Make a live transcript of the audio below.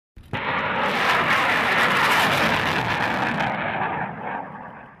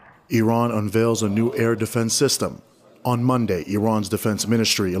Iran unveils a new air defense system. On Monday, Iran's defense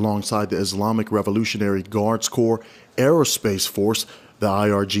ministry, alongside the Islamic Revolutionary Guards Corps Aerospace Force, the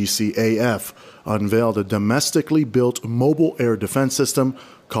IRGC-AF, unveiled a domestically built mobile air defense system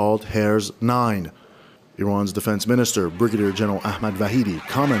called Herze 9. Iran's defense minister, Brigadier General Ahmad Vahidi,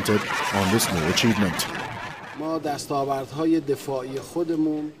 commented on this new achievement.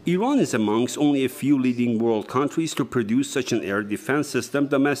 Iran is amongst only a few leading world countries to produce such an air defense system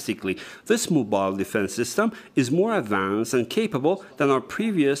domestically. This mobile defense system is more advanced and capable than our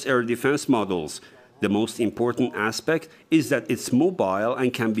previous air defense models. The most important aspect is that it's mobile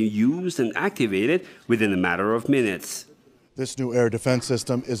and can be used and activated within a matter of minutes. This new air defense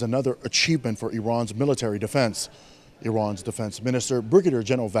system is another achievement for Iran's military defense. Iran's defense minister, Brigadier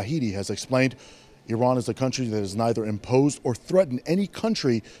General Vahidi, has explained Iran is a country that has neither imposed or threatened any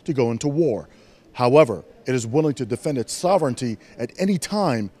country to go into war. However, it is willing to defend its sovereignty at any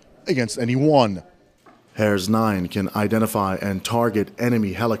time against anyone. Herze 9 can identify and target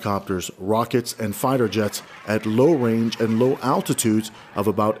enemy helicopters, rockets, and fighter jets at low range and low altitudes of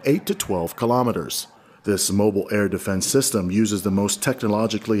about 8 to 12 kilometers. This mobile air defense system uses the most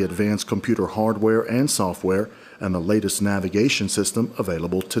technologically advanced computer hardware and software and the latest navigation system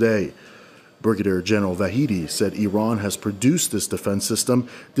available today. Brigadier General Vahidi said Iran has produced this defense system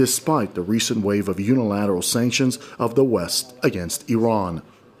despite the recent wave of unilateral sanctions of the West against Iran.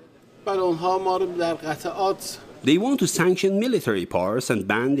 They want to sanction military parts and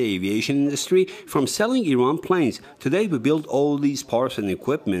ban the aviation industry from selling Iran planes. Today we build all these parts and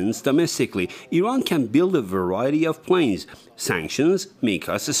equipments domestically. Iran can build a variety of planes. Sanctions make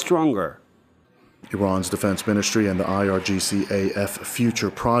us stronger. Iran's defense ministry and the IRGC-AF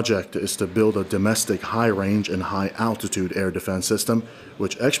Future project is to build a domestic high-range and high-altitude air defense system,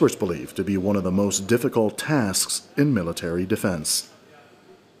 which experts believe to be one of the most difficult tasks in military defense.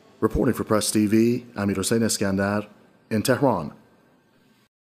 Reporting for Press TV, Amir Hossein Eskandar in Tehran.